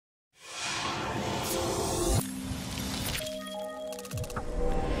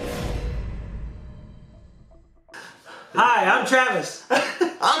Hi, I'm Travis.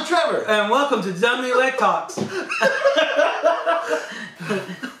 I'm Trevor. And welcome to Dummy Leg Talks. What's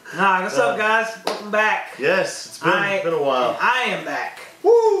up, guys? Welcome back. Yes, it's been a while. I am back.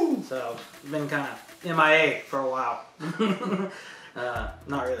 Woo! So, been kind of MIA for a while.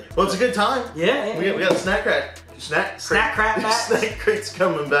 Not really. Well, it's a good time. Yeah. We got a snack crate. Snack crate back. Snack crate's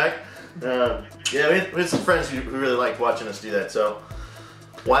coming back. Yeah, we had some friends who really liked watching us do that, so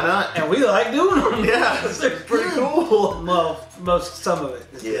why not? And we like doing them. Yeah, it's pretty cool. Well, some of it.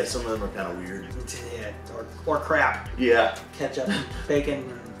 Yeah, some of them are kind of weird. Yeah, or crap. Yeah. Ketchup,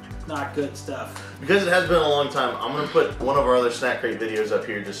 bacon, not good stuff. Because it has been a long time, I'm going to put one of our other snack crate videos up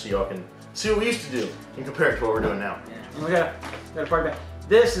here just so y'all can see what we used to do and compare it to what we're doing now. Yeah. And we got a part back.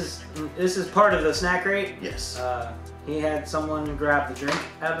 This is part of the snack crate. Yes. He had someone grab the drink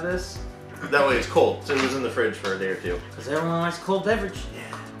out of this. That way it's cold, so it was in the fridge for a day or two. Because everyone likes cold beverage. Yeah.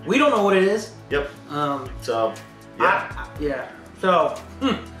 We don't know what it is. Yep. So, yeah. Yeah. So,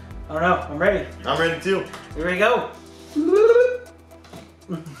 I don't know. I'm ready. I'm ready too. Here we go.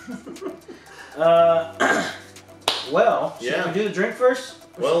 Well, should we do the drink first?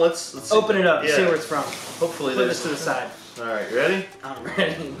 Well, let's open it up and see where it's from. Hopefully put this to the side. All right, you ready? I'm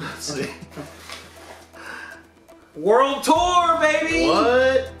ready. Let's see. World tour, baby!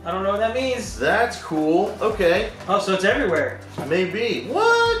 What? I don't know what that means. That's cool. Okay. Oh, so it's everywhere. Maybe.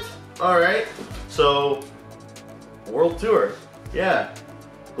 What? All right. So, world tour. Yeah.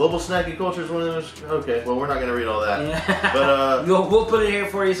 Global snacking culture is one of those. Okay. Well, we're not gonna read all that. Yeah. But we'll put it here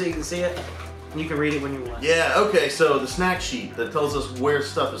for you so you can see it. You can read it when you want. Yeah. Okay. So the snack sheet that tells us where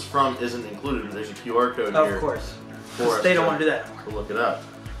stuff is from isn't included. There's a QR code here. Of course. For us they don't want to do that. To look it up.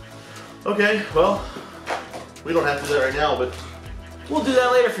 Okay. Well. We don't have to do that right now, but we'll do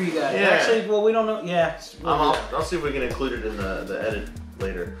that later for you guys. Yeah. Actually, well, we don't know. Yeah. I'll see if we can include it in the edit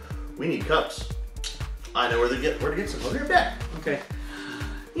later. We need cups. I know where to get some. We'll be right back. Okay.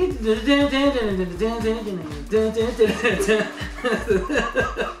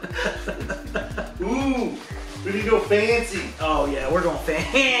 Ooh, we need to go fancy. Oh yeah, we're going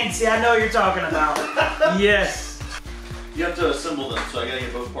fancy. I know what you're talking about. Yes. You have to assemble them, so I gotta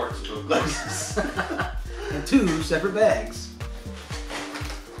get both parts of both glasses. And 2 separate bags.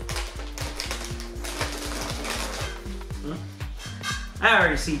 I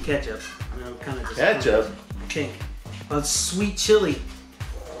already see ketchup. I'm kind of just ketchup. Pink. Oh, it's sweet chili.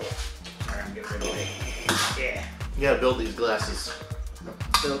 Alright, I'm getting rid of it. Yeah. You gotta build these glasses.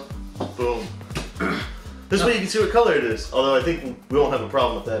 So, boom. This way you can see what color it is. Although I think we won't have a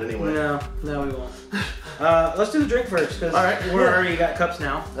problem with that anyway. No, we won't. Let's do the drink first, because we're already got cups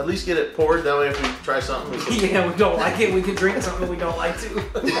now. At least get it poured, that way if we try something we can... Yeah, we don't like it, we can drink something we don't like to.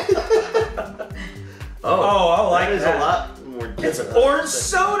 I like that. Is a lot more it's orange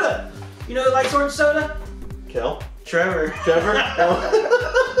soda! You know who likes orange soda? Kel? Trevor. Trevor?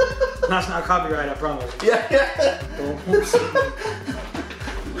 That's not copyright, I promise. Yeah.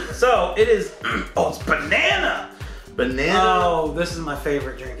 So, it is... Oh, it's banana! Banana? Oh, this is my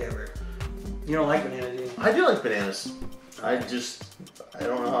favorite drink ever. You don't like banana, do you? I do like bananas. I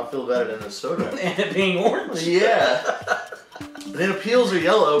don't know how I feel about it in a soda. And it being orange? Yeah. Banana peels are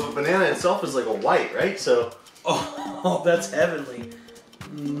yellow, but banana itself is like a white, right? So. Oh, that's heavenly.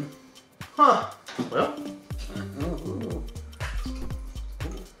 Huh. Well.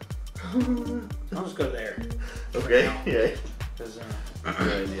 I'll just go there. Okay. Yeah.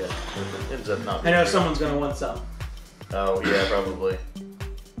 Good idea. Ends up not. I know someone's gonna want some. Oh yeah, probably.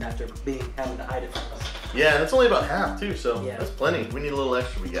 After having to hide it from us. Yeah, that's only about half too, so yeah. That's plenty. We need a little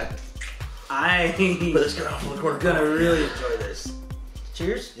extra. We got. But let's get off the corner. Gonna really enjoy this.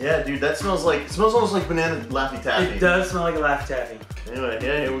 Cheers. Yeah, dude, that smells almost like banana Laffy Taffy. It does smell like a Laffy Taffy. Anyway,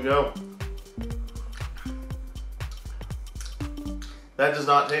 yeah, here we go. That does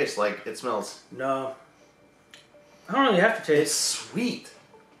not taste like it smells. No. I don't really have to taste. It's sweet,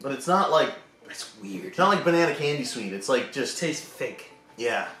 but it's not like. It's weird. It's not like banana candy sweet. It's like just. It tastes fake.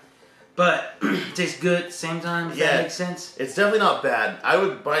 Yeah. But it tastes good at the same time, if that makes sense. It's definitely not bad. I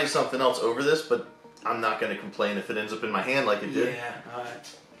would buy something else over this, but I'm not going to complain if it ends up in my hand like it did. Yeah.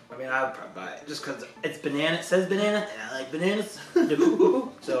 I mean, I would probably buy it just because it's banana. It says banana, and I like bananas.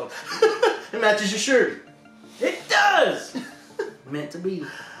 So. It matches your shirt. It does! Meant to be.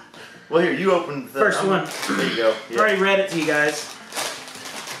 Well, here, you open the first one. There you go. Yeah. Already read it to you guys.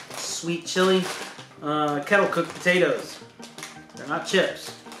 Sweet chili, kettle cooked potatoes. They're not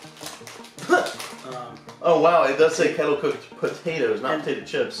chips. Oh wow, it does say kettle cooked potatoes, not potato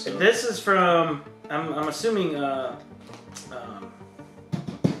chips. So. This is from, I'm assuming,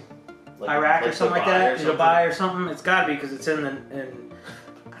 Iraq or something like that. Dubai or something. It's got to be because it's in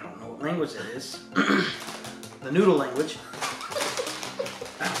I don't know what language it is. The noodle language.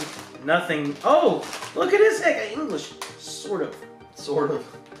 Nothing. Oh, look at this. I got English. Sort of. Sort of.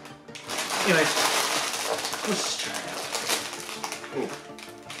 Anyways, let's just try it out. Ooh.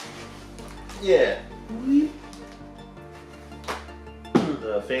 Yeah.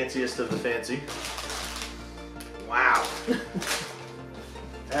 The fanciest of the fancy. Wow.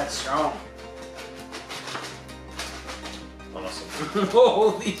 That's strong. Awesome.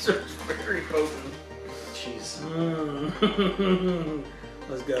 Oh, these are very potent. Jeez.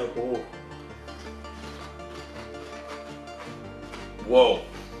 Let's go. Whoa. Whoa.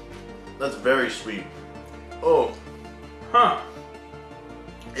 That's very sweet. Oh. Huh.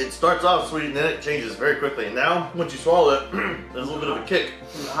 It starts off sweet and then it changes very quickly. And now, once you swallow it, there's a little bit of a kick.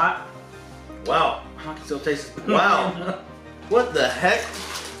 Is it hot? Wow. I can still taste it. Wow. What the heck?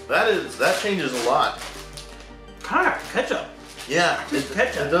 That changes a lot. Kind of ketchup. Yeah, Just it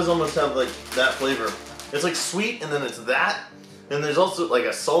ketchup. does almost have like that flavor. It's like sweet and then it's that. And there's also like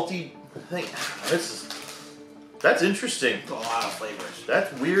a salty thing. That's interesting. It's a lot of flavors.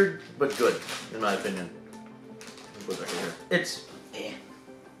 That's weird, but good, in my opinion. Let me put that here. It's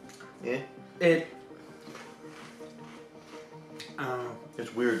Yeah? I don't know.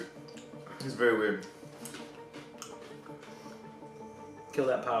 It's weird. It's very weird. Kill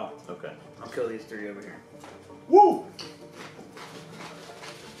that pile. Okay. I'll kill these three over here. Woo!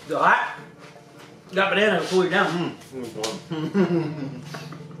 Is it hot? Got banana to cool you down.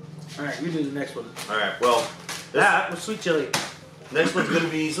 Alright, you do the next one. Alright, well, That was sweet chili. next one's gonna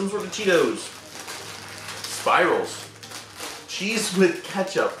be some sort of Cheetos. Spirals. Cheese with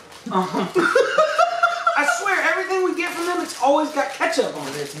ketchup. I swear, everything we get from them, it's always got ketchup on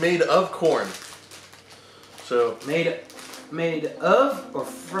And it. it's made of corn. So, Made of or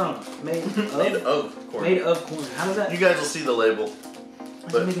from? Made of? made of corn. Made of corn. How does that? You guys will see the label.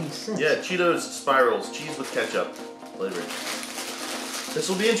 Doesn't make any sense. Yeah, Cheetos Spirals, cheese with ketchup flavoring. This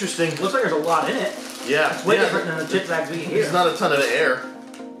will be interesting. Looks like there's a lot in it. Yeah. It's way yeah. different than the chip bags we get here. There's not a ton of air.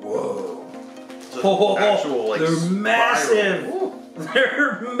 Whoa. It's an actual, like, they're spiral. massive. Ooh.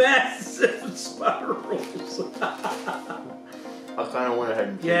 They're massive spirals. I kind of went ahead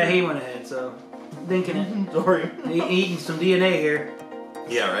and Yeah, he went ahead, so thinking it. Sorry. Eating some DNA here.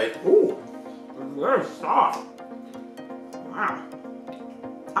 Yeah, right? Ooh, they're soft. Wow.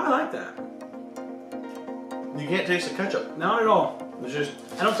 I like that. You can't taste the ketchup. Not at all. It's just,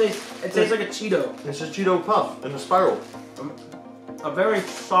 I don't taste. It tastes like a Cheeto. it's just Cheeto puff in a spiral. A very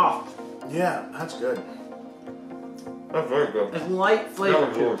soft. Yeah, that's good. That's very good. It's light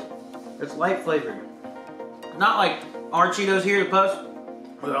flavored too. It's light flavored. Not like our Cheetos here, the puffs,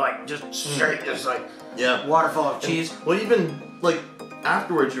 where they're like just straight, just like Yeah. waterfall of cheese. Well, even like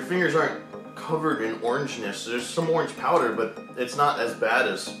afterwards, your fingers aren't covered in orangeness. There's some orange powder, but it's not as bad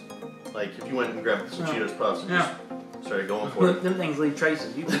as like if you went and grabbed some Cheetos puffs and just started going for it. Them things leave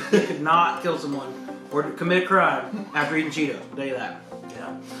traces. You could not kill someone or commit a crime after eating Cheetos. I'll tell you that.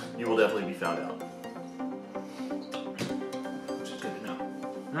 Yeah, you will definitely be found out. Which is good to know.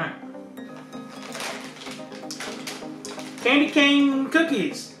 Alright. Candy cane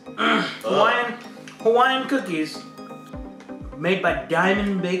cookies. Hawaiian cookies made by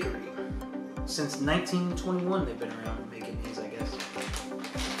Diamond Bakery. Since 1921 they've been around making these, I guess.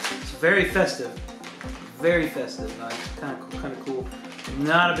 It's very festive. Very festive. Kind of cool.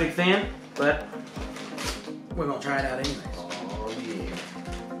 Not a big fan, but we're gonna try it out anyways. Oh yeah.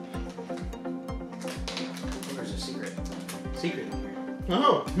 There's a secret in here.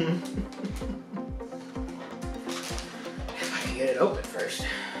 Oh. If I can get it open first.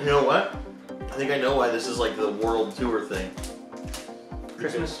 You know what? I think I know why this is like the world tour thing.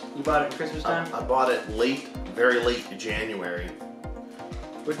 Christmas? You bought it in Christmas time? I bought it late, very late January.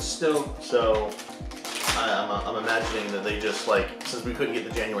 Which still... So I'm imagining that they just like, since we couldn't get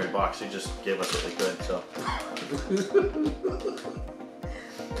the January box, they just gave us what they could. So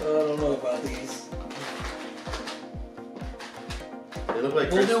I don't know about these. they look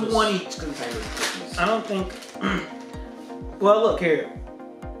like We'll Christmas. do one each. Cookies. I don't think... Well, look here.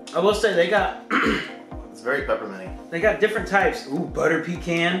 I will say they got... It's very pepperminty. They got different types. Ooh, butter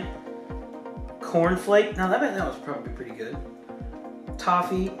pecan, cornflake. Now that was probably pretty good.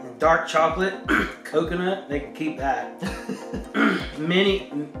 Toffee and dark chocolate, coconut. They can keep that.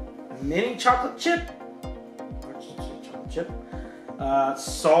 mini chocolate chip. Where's the chocolate chip?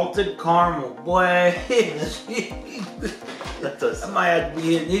 Salted caramel. Boy, That does. I might have to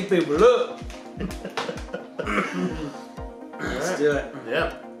be hitting these people up. Let's do it.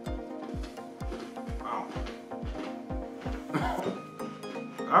 Yeah. Wow.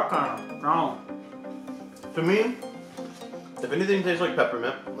 That kind of strong. To me, if anything tastes like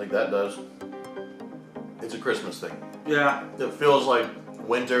peppermint, like that does, it's a Christmas thing. Yeah. It feels like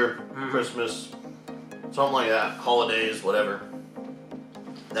winter, Christmas, something like that, holidays, whatever.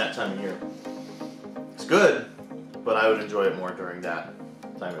 That time of year. It's good, but I would enjoy it more during that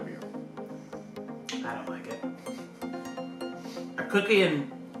time of year. I don't like it. A cookie and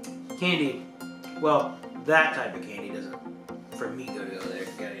candy, well, that type of candy doesn't, for me, go together.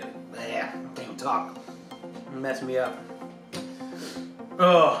 Yeah, can't even talk. Mess me up.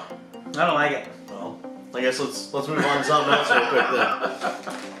 Oh, I don't like it. Well, I guess let's move on to something else real quick then.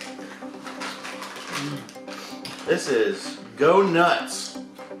 This is Go Nuts.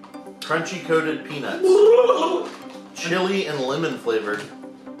 Crunchy coated peanuts. Chili and lemon flavored.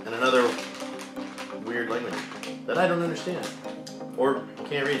 And another weird language that I don't understand. Or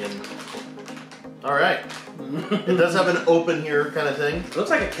can't read. Alright. It does have an open here kind of thing. It looks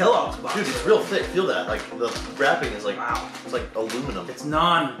like a Kellogg's box. Dude, it's real thick. Feel that. Like the wrapping is like, wow. It's like aluminum. It's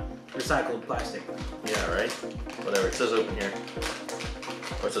non-recycled plastic. Yeah, right? Whatever. It says open here.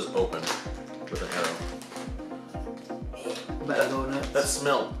 Or it says open with an arrow. That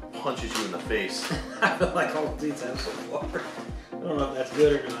smell punches you in the face. I feel like all of these have so far. I don't know if that's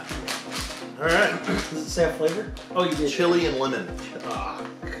good or not. Alright. Does it say a flavor? Oh, you did. Chili and lemon. Oh,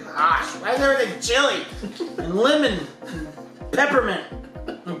 gosh. Why is everything chili? And lemon. And peppermint.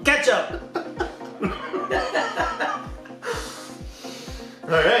 And ketchup.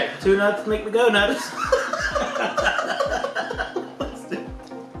 Alright. 2 nuts make me go nuts.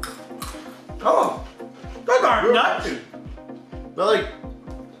 Oh. Those aren't nuts. But like,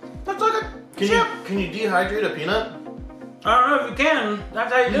 that's like a chip. Can you dehydrate a peanut? I don't know if you can.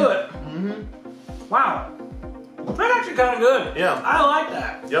 That's how you do it. Mm-hmm. Wow. That's actually kind of good. Yeah. I like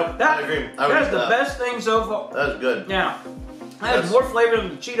that. Yep, That, I agree. That's the best thing so far. That's good. Yeah. That has more flavor than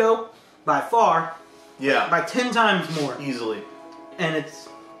the Cheeto by far. Yeah. By 10 times more. Easily. And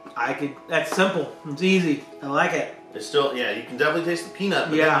that's simple. It's easy. I like it. It's still, yeah, you can definitely taste the peanut,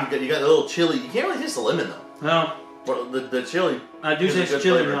 but yeah. then you got a little chili. You can't really taste the lemon though. No. Well, the chili. I do taste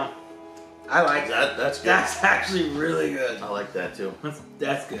chili now. I like that. That's good. That's actually really good. I like that too.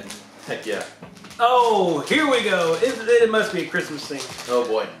 That's good. Heck yeah. Oh, here we go. It must be a Christmas thing. Oh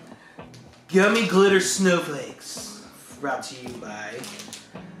boy. Gummy glitter snowflakes. Brought to you by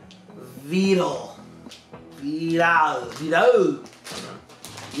Vidal.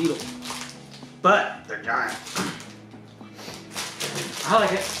 But they're giant. I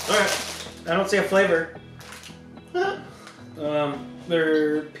like it. Alright. I don't see a flavor.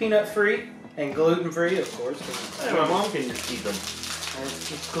 They're peanut free and gluten free, of course. Hey, my mom can just eat them.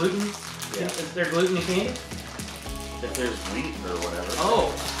 It's gluten. Yeah. Is there gluten in candy? If there's wheat or whatever.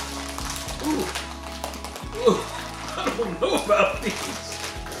 Oh. Ooh. I don't know about these.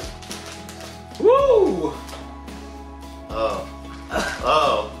 Woo! Oh.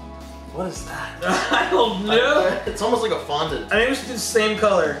 What is that? I don't know. It's almost like a fondant. I think it's the same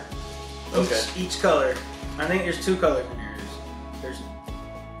color. Okay. Each color. I think there's 2 colors in here.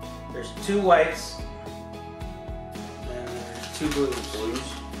 There's 2 whites and there's 2 blues. Blues?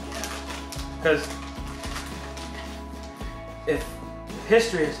 Yeah. Because if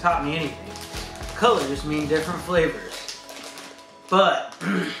history has taught me anything, colors mean different flavors. But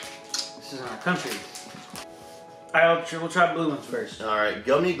this is in our country. We'll try blue ones first. Alright,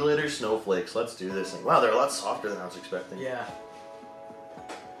 gummy glitter snowflakes. Let's do this thing. Wow, they're a lot softer than I was expecting. Yeah.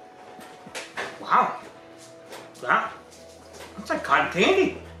 Wow. That's like cotton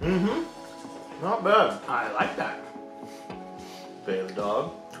candy. Mm-hmm. Not bad. I like that. Bailey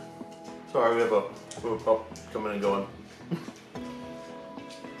dog. Sorry, we have a pup coming and going.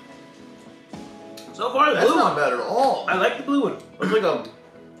 So far, the That's blue not one. bad at all. I like the blue one. It's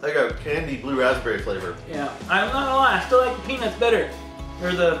like a candy blue raspberry flavor. Yeah, I'm not gonna lie, I still like the peanuts better.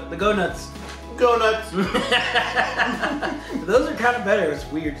 Or the Go Nuts. Go Nuts! Those are kind of better. It's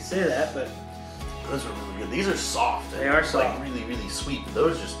weird to say that, but Those are really good. These are soft. They are soft. Like really, really sweet.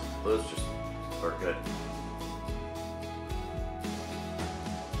 Those just are good.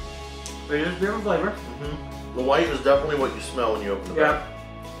 they're just different flavor. Mm-hmm. The white is definitely what you smell when you open the bag.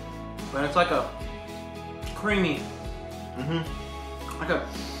 But it's like a creamy. Mm-hmm. Like a.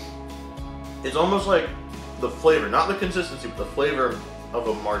 It's almost like the flavor, not the consistency, but the flavor of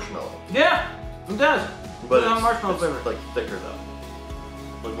a marshmallow. Yeah, it does. But it's it's marshmallow flavor. like thicker though.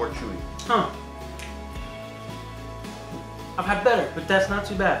 Like more chewy. Huh. I've had better, but that's not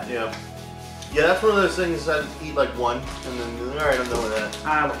too bad. Yeah. Yeah, that's one of those things I'd eat like one, and then, alright, I'm done with that.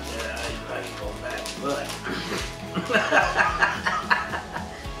 I ain't going back, but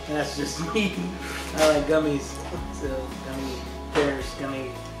that's just me. I like gummies. So, gummy bears,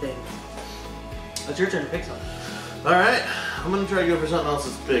 gummy things. It's your turn to pick something. Alright, I'm gonna try to go for something else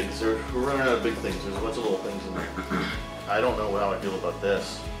that's big, so we're running out of big things. There's a bunch of little things in there. I don't know how I feel about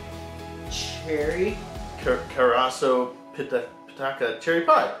this. Cherry. Carasso Pitaka cherry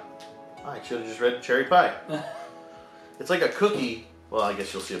pie. I should have just read cherry pie. It's like a cookie. Well, I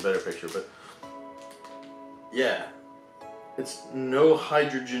guess you'll see a better picture, but yeah, it's no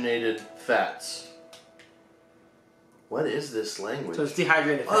hydrogenated fats. What is this language? So it's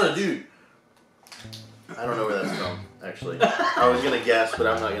dehydrated fats. Oh, dude. I don't know where that's from, actually. I was gonna guess, but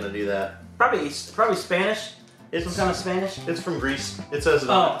I'm not gonna do that. Probably Spanish. Some kind of Spanish. It's from Greece. It says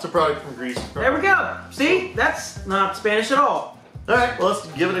it's a product from Greece. There we go. See, that's not Spanish at all. All right, well, let's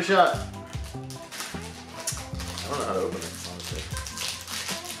give it a shot. I don't know how to open it, honestly.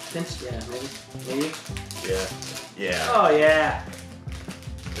 Pinch, yeah, maybe. Yeah. Oh yeah.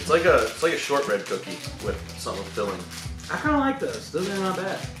 It's like a shortbread cookie with something filling. I kind of like those. Those are not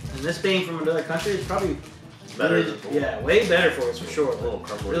bad. And this being from another country, it's probably Better really, than yeah, way better for us for sure. A little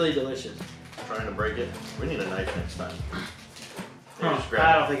crumbly. Really delicious. Trying to break it. We need a knife next time. Yeah, just I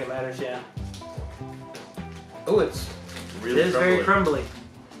grab don't think it matters. Yeah. Oh, it is really very crumbly.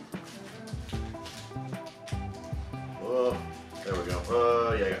 Oh, there we go.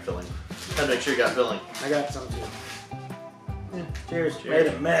 Oh, yeah, I got filling. Gotta make sure you got filling. I got some too. Yeah, cheers. Cheers. Made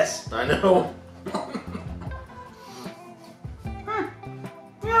a mess. I know.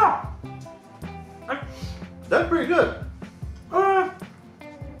 Yeah. That's pretty good.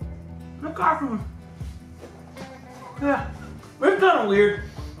 The coffee. Yeah, it's kind of weird.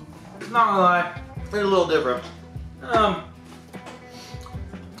 Not gonna lie. It's a little different.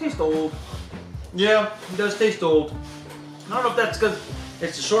 Tastes old. Yeah. It does taste old. I don't know if that's because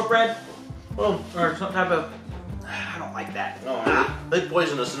it's a shortbread, Well, or some type of. I don't like that. no, they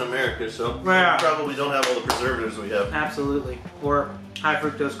poison us in America, so Yeah. we probably don't have all the preservatives we have. Absolutely. Or high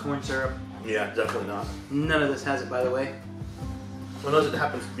fructose corn syrup. Yeah, definitely not. None of this has it, by the way. Unless it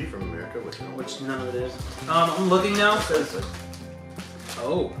happens to be from America, Which none of it is. I'm looking now.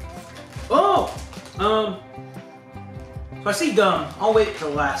 Oh. So I see gum. I'll wait till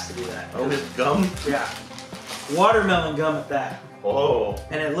last to do that. Oh, it's gum? Yeah. Watermelon gum at that. Oh.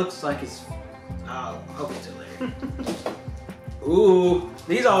 And it looks like it's. I'll wait till later. Ooh,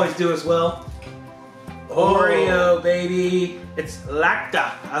 these always do as well. Oh. Oreo, baby. It's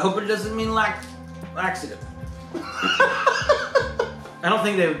lacta. I hope it doesn't mean laxative. I don't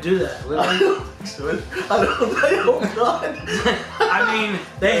think they would do that, would I they? hope not. I mean,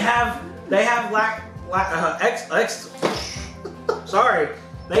 they have sorry,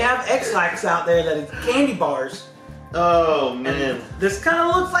 they have X-Lax out there that is candy bars. Oh, man. And this kind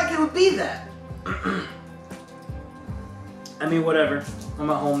of looks like it would be that. I mean, whatever. I'm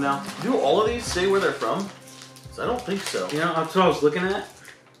at home now. Do all of these say where they're from? 'Cause I don't think so. You know, that's what I was looking at.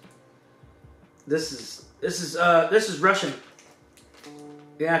 This is Russian.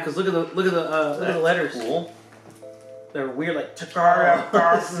 Yeah, because look at the letters. Cool. They're weird, like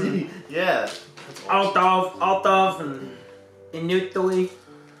Takara, See, yeah. Altov, and Inutoi.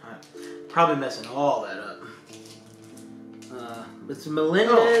 Probably messing all that up. It's Melendez.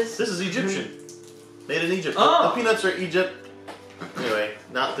 Oh, this is Egyptian. Made in Egypt. Oh. The peanuts are Egypt. Anyway,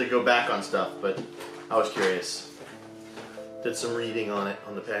 not to go back on stuff, but I was curious. Did some reading on it,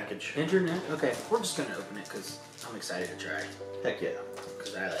 on the package. Internet? Okay, we're just gonna open it because I'm excited to try. Heck yeah.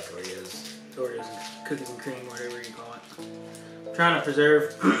 Because I like Oreos and cookies and cream, whatever you call it. I'm trying to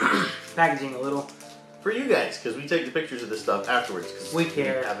preserve packaging a little. For you guys, because we take the pictures of this stuff afterwards, because We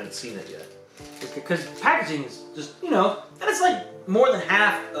care. haven't seen it yet. Because packaging is just, and it's like more than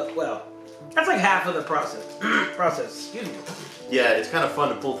half, that's like half of the process. Excuse me. Yeah, it's kind of fun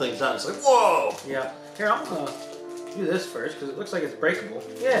to pull things out. It's like, whoa! Yeah. Here, I'm gonna do this first because it looks like it's breakable.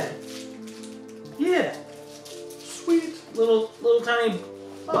 Yeah. Yeah. Sweet. Little tiny.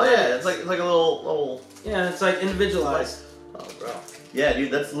 Oh yeah, it's like a little. Yeah, it's like individualized. Oh, bro. Yeah,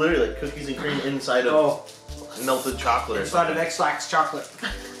 dude, that's literally like cookies and cream inside of melted chocolate or inside something. of X-Lax chocolate.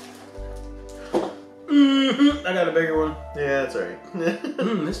 I got a bigger one. Yeah, that's alright.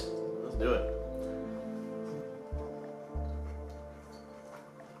 This. Let's do it.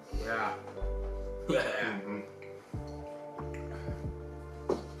 Yeah. Mhm.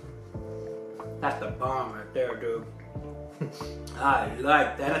 That's the bomb right there, dude. I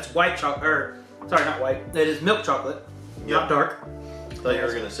like that. It's white chocolate. Sorry, not white. It is milk chocolate. Yep. Not dark. I thought you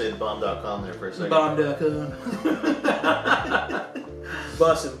were going to say the bomb.com there for a second. Bomb.com.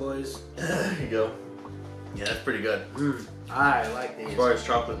 Bussin', boys. There you go. Yeah, that's pretty good. I like these. As far as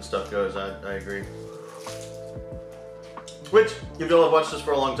chocolate and stuff goes, I agree. Which, if y'all have watched this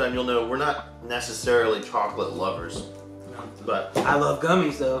for a long time, you'll know we're not necessarily chocolate lovers. But I love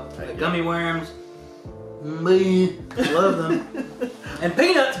gummies, though. Heck Like yeah. gummy worms. I love them. And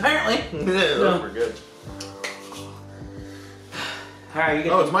peanuts, apparently. yeah, those were good. All right, you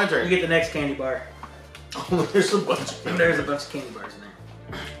get. Oh, it's my turn. You get the next candy bar. Oh, there's a bunch of There's a bunch of candy bars in there.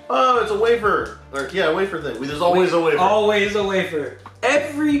 Oh, it's a wafer. Or, yeah, a wafer thing. There's always a wafer. Always a wafer.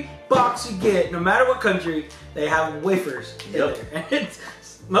 Every box you get, no matter what country, they have wafers in there. And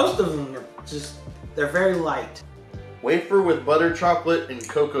most of them are just, they're very light. Wafer with butter chocolate and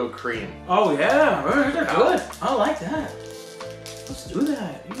cocoa cream. Oh yeah, they're good. I like that. Let's do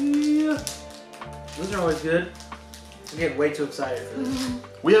that. Yeah. Those are always good. I get way too excited for this.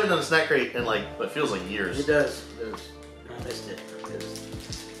 We haven't done a snack crate in like, it feels like years. It does. I missed it.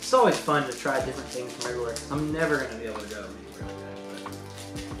 It's always fun to try different things from everywhere. I'm never going to be able to go anywhere like that.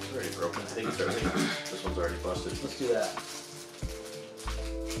 It's already broken. I think this one's already busted. Let's do that.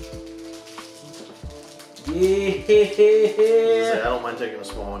 Yeah. I don't mind taking a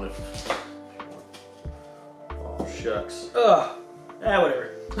small one if oh, shucks. Ugh. Whatever.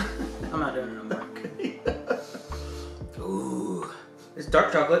 I'm not doing it no more. Ooh. It's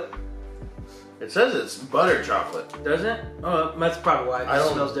dark chocolate. It says it's butter chocolate. Does it? Oh, that's probably why. I It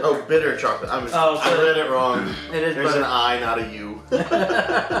don't. smells different. Oh, bitter chocolate. I so read it wrong. It is There's butter. an I, not a U.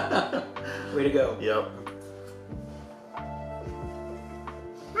 Way to go. Yep.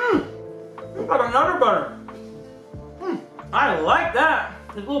 About another butter. I like that.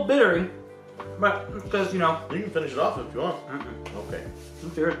 It's a little bittery, but because you know. You can finish it off if you want. Okay.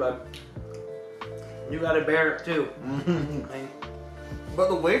 It's yours, bud. You got to bear it too. But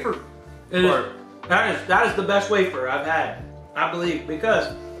the wafer It part. is, that is the best wafer I've had, I believe,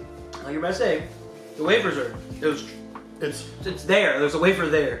 because like you're about to say, the wafers are it's there. There's a wafer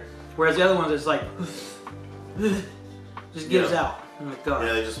there, whereas the other ones it's like just gives out. Oh my God.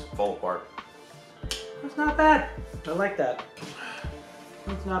 Yeah, they just fall apart. That's not bad. I like that.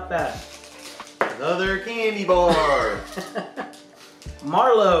 It's not bad. Another candy bar.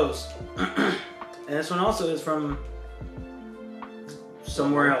 Marlowe's. And this one also is from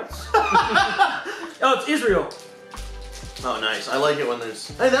somewhere else. Oh, it's Israel. Oh, nice. I like it when there's.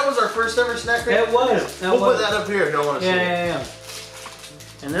 Hey, that was our first ever snack crate. It was. We'll put that up here if you don't want to see it. Yeah.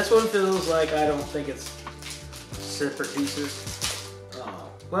 And this one feels like I don't think it's separate pieces. Oh,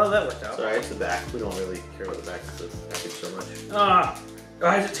 well, that worked out. Sorry, it's the back. We don't really care about the back of the package so much.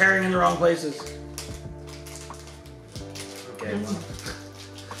 Why is it tearing in the wrong places? Okay, well,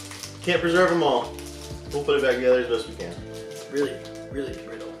 Can't preserve them all. We'll put it back together as best we can. really, really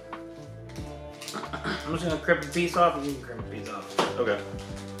brittle. I'm just gonna crimp a piece off and you can crimp a piece off. Okay.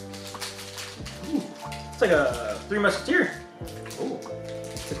 Ooh, it's like a Three Musketeer. Ooh.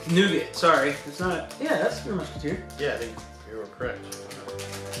 It's nougat, sorry. It's not, yeah, that's Three Musketeer. Yeah, I think you were correct.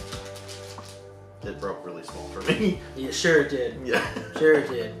 It broke really small for me. Yeah, sure it did. Yeah. Sure it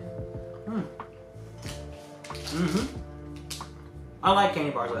did. I like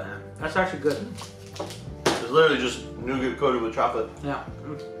candy bars like that. That's actually good. It's literally just nougat coated with chocolate. Yeah.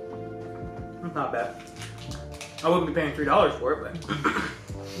 It's not bad. I wouldn't be paying $3 for it, but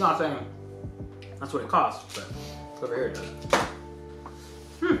I'm not saying that's what it costs, but over here it does.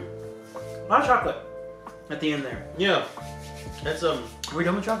 A lot of chocolate at the end there. Yeah. That's Are we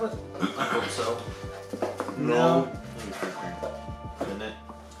done with chocolate? I hope so. No. Isn't it?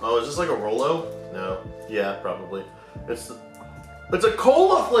 Oh, is this like a Rolo? No. Yeah, probably. It's a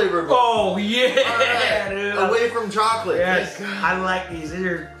cola flavor. Oh yeah, Alright. dude. Away from chocolate. Yes, Thank God. I like these. These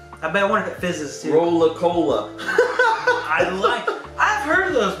are. I bet I wonder if it fizzes too. Rolla Cola. I've heard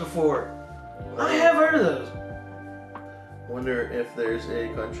of those before. I have heard of those. Wonder if there's a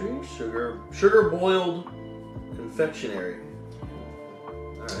country sugar boiled confectionery.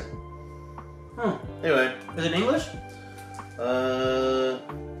 All right. Anyway. Is it English?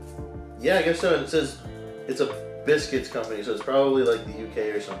 Yeah, I guess so. It says it's a biscuits company, so it's probably like the UK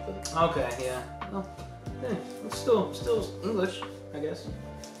or something. Okay, yeah. Well, yeah, it's still English, I guess.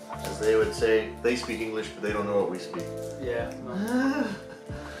 As they would say, they speak English, but they don't know what we speak. Yeah. Well.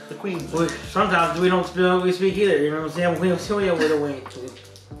 The Queen. Sometimes we don't speak what we speak either. You know what I'm saying? We don't wait.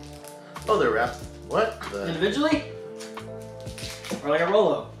 Oh, they're wrapped. What? The... Individually? Or like a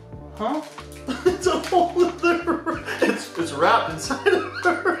Rolo? Huh? It's a whole other. It's wrapped inside of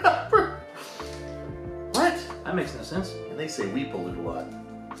the wrapper. What? That makes no sense. And they say we pollute a lot.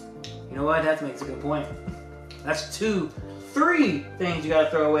 You know what? That makes a good point. That's 3 things you gotta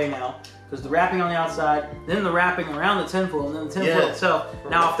throw away now. Because the wrapping on the outside, then the wrapping around the tinfoil, and then the tinfoil itself.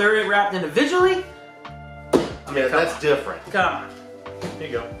 Now, if they're wrapped individually, yeah, that's different. Come on. Here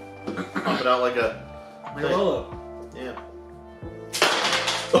you go. Pump it out like a Rolo. Yeah.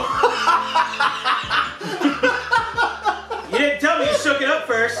 You didn't tell me you shook it up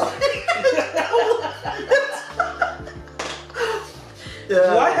first.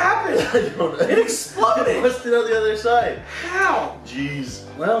 Yeah. What happened? I don't know. It exploded. What's it on the other side? How? Jeez.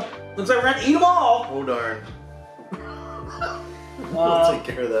 Well, looks like we're gonna eat them all. Oh darn. We'll Uh, take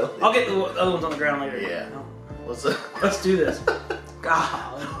care of that. I'll get the other ones on the ground later. Yeah. No. What's that? Let's do this.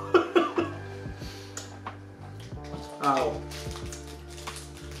 God. Oh.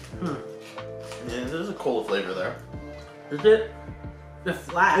 Yeah, there's a cola flavor there. Is it? It's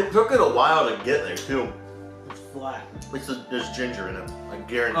flat. It took it a while to get there too. It's flat. There's ginger in it. I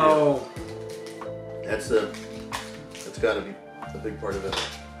guarantee Oh. it. That's got to be a big part of it.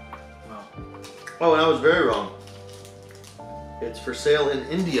 Wow. Oh, and I was very wrong. It's for sale in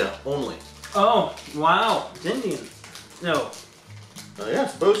India only. Oh, wow. It's Indian. No. Oh yeah, I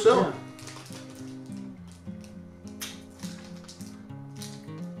suppose so. Yeah.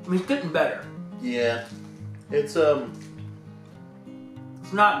 I mean, it's getting better. Yeah. It's It's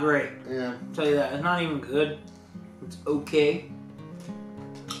not great. yeah. I'll tell you that. It's not even good. It's okay.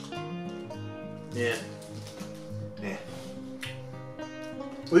 Yeah. Yeah.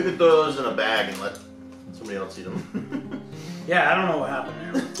 We could throw those in a bag and let somebody else eat them. Yeah, I don't know what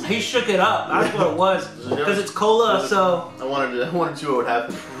happened there. He shook it up. That's what it was. Because it's cola, so I wanted to see what would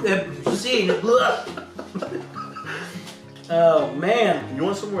happen. it blew up. Oh man. You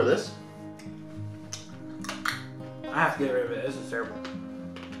want some more of this? I have to get rid of it. This is terrible.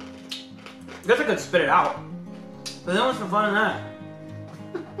 I guess I could spit it out. But then what's the fun in that?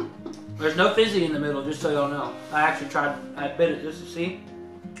 There's no fizzy in the middle, just so y'all know. I actually tried, I bit it just to see.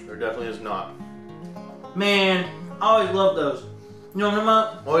 There definitely is not. Man, I always love those. You know what I'm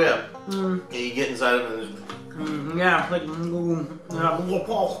about? Oh yeah. Mm, Yeah, you get inside of it and yeah, like,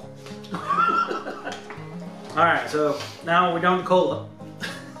 Alright, so now we're done with cola.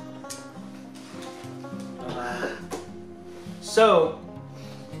 So,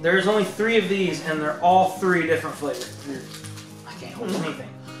 there's only 3 of these, and they're all 3 different flavors. I can't hold anything.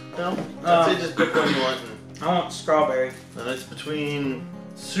 no, that's it. Just pick one you want. I want strawberry. And it's between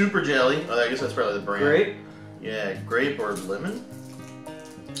super jelly. Oh, I guess that's probably the brand. Grape? Yeah, grape or lemon.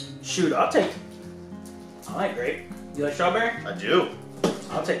 Shoot, I like grape. You like strawberry? I do.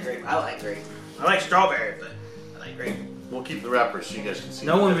 I'll take grape. I like grape. I like strawberry, but I like grape. We'll keep the wrappers so you guys can see.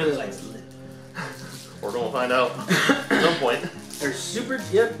 No one really likes lemon. We're gonna find out at some point. They're super,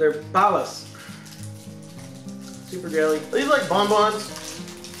 yep, they're palas. Super jelly. These like bonbons.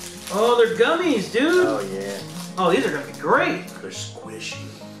 Oh, they're gummies, dude. Oh yeah. Oh, these are gonna be great. They're squishy.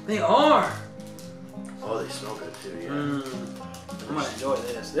 They are. Oh, they smell good too. Yeah. I'm gonna enjoy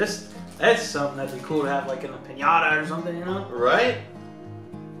this. That's something that'd be cool to have like in a piñata or something, you know? Right?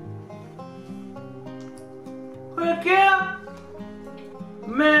 Heck yeah!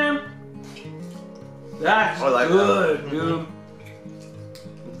 Man. That's I like good, that. dude.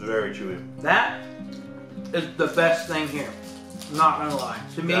 It's very chewy. That is the best thing here. I'm not gonna lie.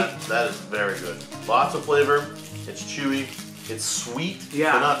 To me, That is very good. Lots of flavor. It's chewy. It's sweet.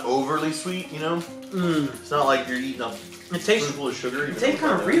 Yeah. But not overly sweet, you know? It's not like you're eating a it tastes spoonful of sugar. it tastes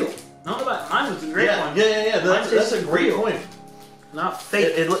kind of real. Not about mine was a great one. Yeah. Mine That's a tastes great real. point. Not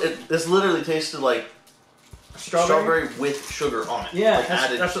fake. This literally tasted like strawberry with sugar on it. Yeah, like that's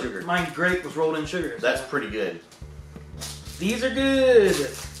added sugar. what, my grape was rolled in sugar. So. That's pretty good. These are good.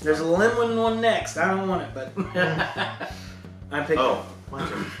 There's a lemon one next. I don't want it, but I picked Oh, my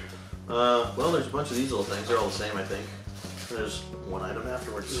turn. Well, there's a bunch of these little things. They're all the same, I think. There's one item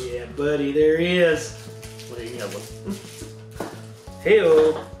afterwards. it. Yeah, buddy, there he is. What do you have? One?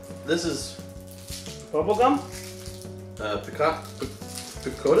 Hey-o. This is Bubblegum?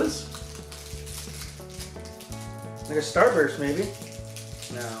 picotas? Like a Starburst, maybe?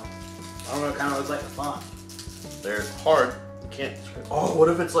 No. I don't know, it kind of looks like a font. They're hard. You can't. Oh, what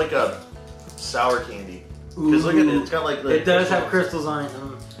if it's like a sour candy? Because look at it. It's got like the. It does have crystals on it.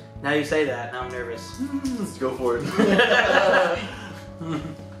 Now you say that, now I'm nervous. Let's go for it.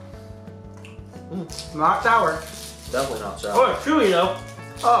 Not sour. Definitely not sour. Oh, it's chewy though.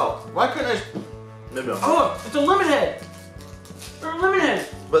 Oh, why couldn't I? Maybe not. Oh, it's a lemon head. They're lemon heads.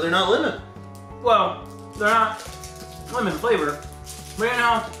 But they're not lemon. Well, they're not lemon flavor. But you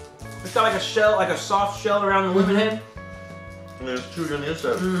know, it's got like a shell, like a soft shell around the lemon head. And there's chewy on the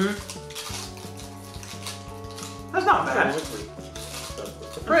inside. That's not bad.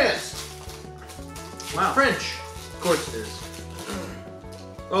 France. Wow. French. Of course it is.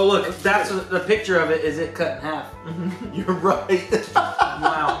 Oh look, that's the picture of it. Is it cut in half? You're right.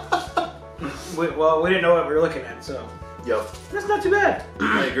 Wow. We didn't know what we were looking at, so Yep. that's not too bad.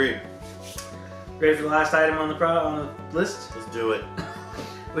 I agree. Ready for the last item on the list? Let's do it.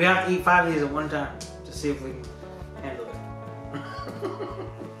 We have to eat 5 of these at one time to see if we can handle it.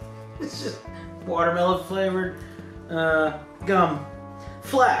 It's just watermelon flavored gum.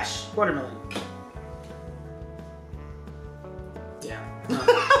 Flash, watermelon. Yeah.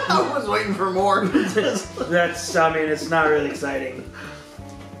 I was waiting for more. That's, I mean, it's not really exciting.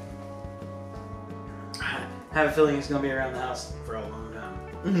 I have a feeling it's going to be around the house for a long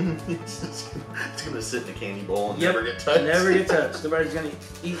time. It's gonna sit in a candy bowl and Yep. never get touched. Never get touched. Nobody's going to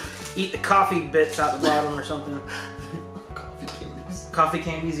eat the coffee bits out the bottom or something. Coffee candies. Coffee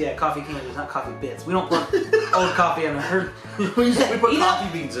candies? Yeah, coffee candies, not coffee bits. We don't put old coffee in a we put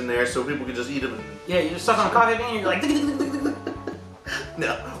coffee beans in there so people can just eat them. Yeah, you just suck on a coffee bean and you're like...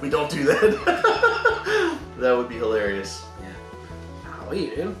 No, we don't do that. That would be hilarious. Yeah. Golly,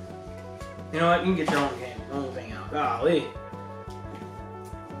 dude. You know what? You can get your own candy. Own thing out. Golly.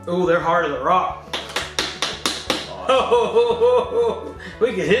 Ooh, they're hard as a rock. Oh,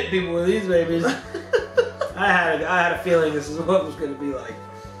 we can hit people with these babies. I had a feeling this is what it was going to be like.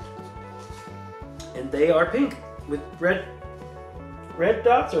 And they are pink with red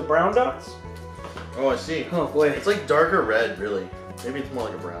dots or brown dots. Oh, I see. Oh boy. It's like darker red, really. Maybe it's more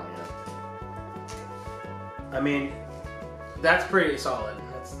like a brown, yeah. I mean, that's pretty solid.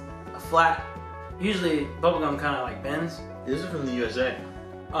 That's a flat. Usually bubblegum kind of like bends. These are from the USA.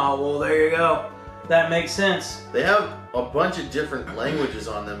 Oh, well, there you go. That makes sense. They have a bunch of different languages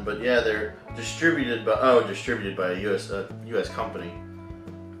on them, but yeah, they're distributed by a US company.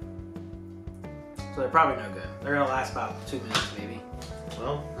 So they're probably no good. They're gonna last about 2 minutes, maybe.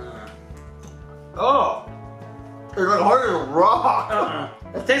 Well, Oh! they're like hard as a rock.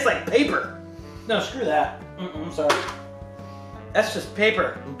 It tastes like paper. No, screw that. I'm sorry. That's just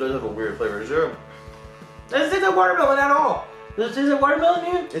paper. It does have a weird flavor. Is there? Doesn't taste like watermelon at all. Does it taste like watermelon,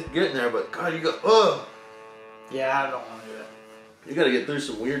 dude? It's getting there, but God, you go. Ugh. Yeah, I don't want to do it. You gotta get through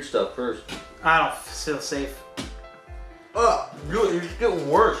some weird stuff first. I don't feel safe. Ugh, you're just getting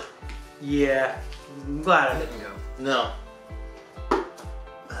worse. Yeah. I'm glad I didn't go. No.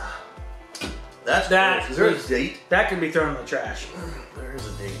 That's That gross. Is there a date? That can be thrown in the trash. There is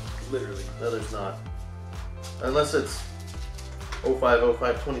a date. Literally. No, there's not. Unless it's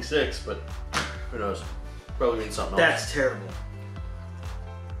 05/05/26, but who knows? Probably means something else. That's terrible.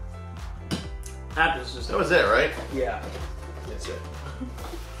 That was just... That was it, right? Yeah. That's it.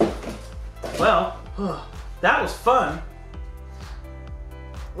 Well, that was fun.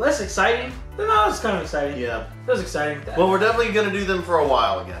 Less exciting. No, it's kind of exciting. Yeah. It was exciting. Well, we're definitely gonna do them for a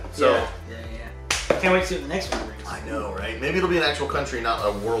while again. So. Yeah. I can't wait to see what the next one brings. I know, right? Maybe it'll be an actual country, not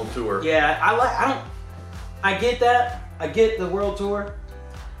a world tour. Yeah, I get that. I get the world tour,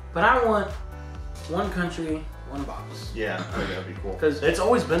 but I want one country, one box. Yeah, I think that'd be cool. 'Cause it's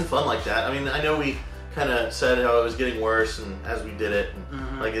always been fun like that. I mean, I know we kind of said how it was getting worse, and as we did it,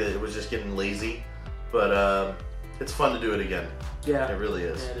 and like it was just getting lazy. But it's fun to do it again. Yeah, it really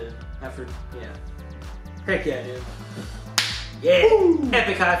is. Yeah, it is. Heck yeah, dude. Yeah. Woo!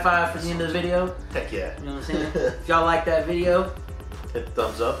 Epic high five for the end of the video. Heck yeah. You know what I'm saying? If y'all like that video, hit the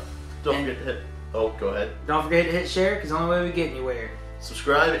thumbs up. Don't forget to hit. Oh, go ahead. Don't forget to hit share, because the only way we get anywhere.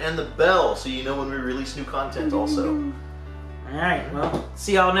 Subscribe and the bell so you know when we release new content also. Alright, well,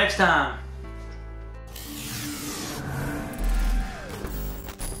 see y'all next time.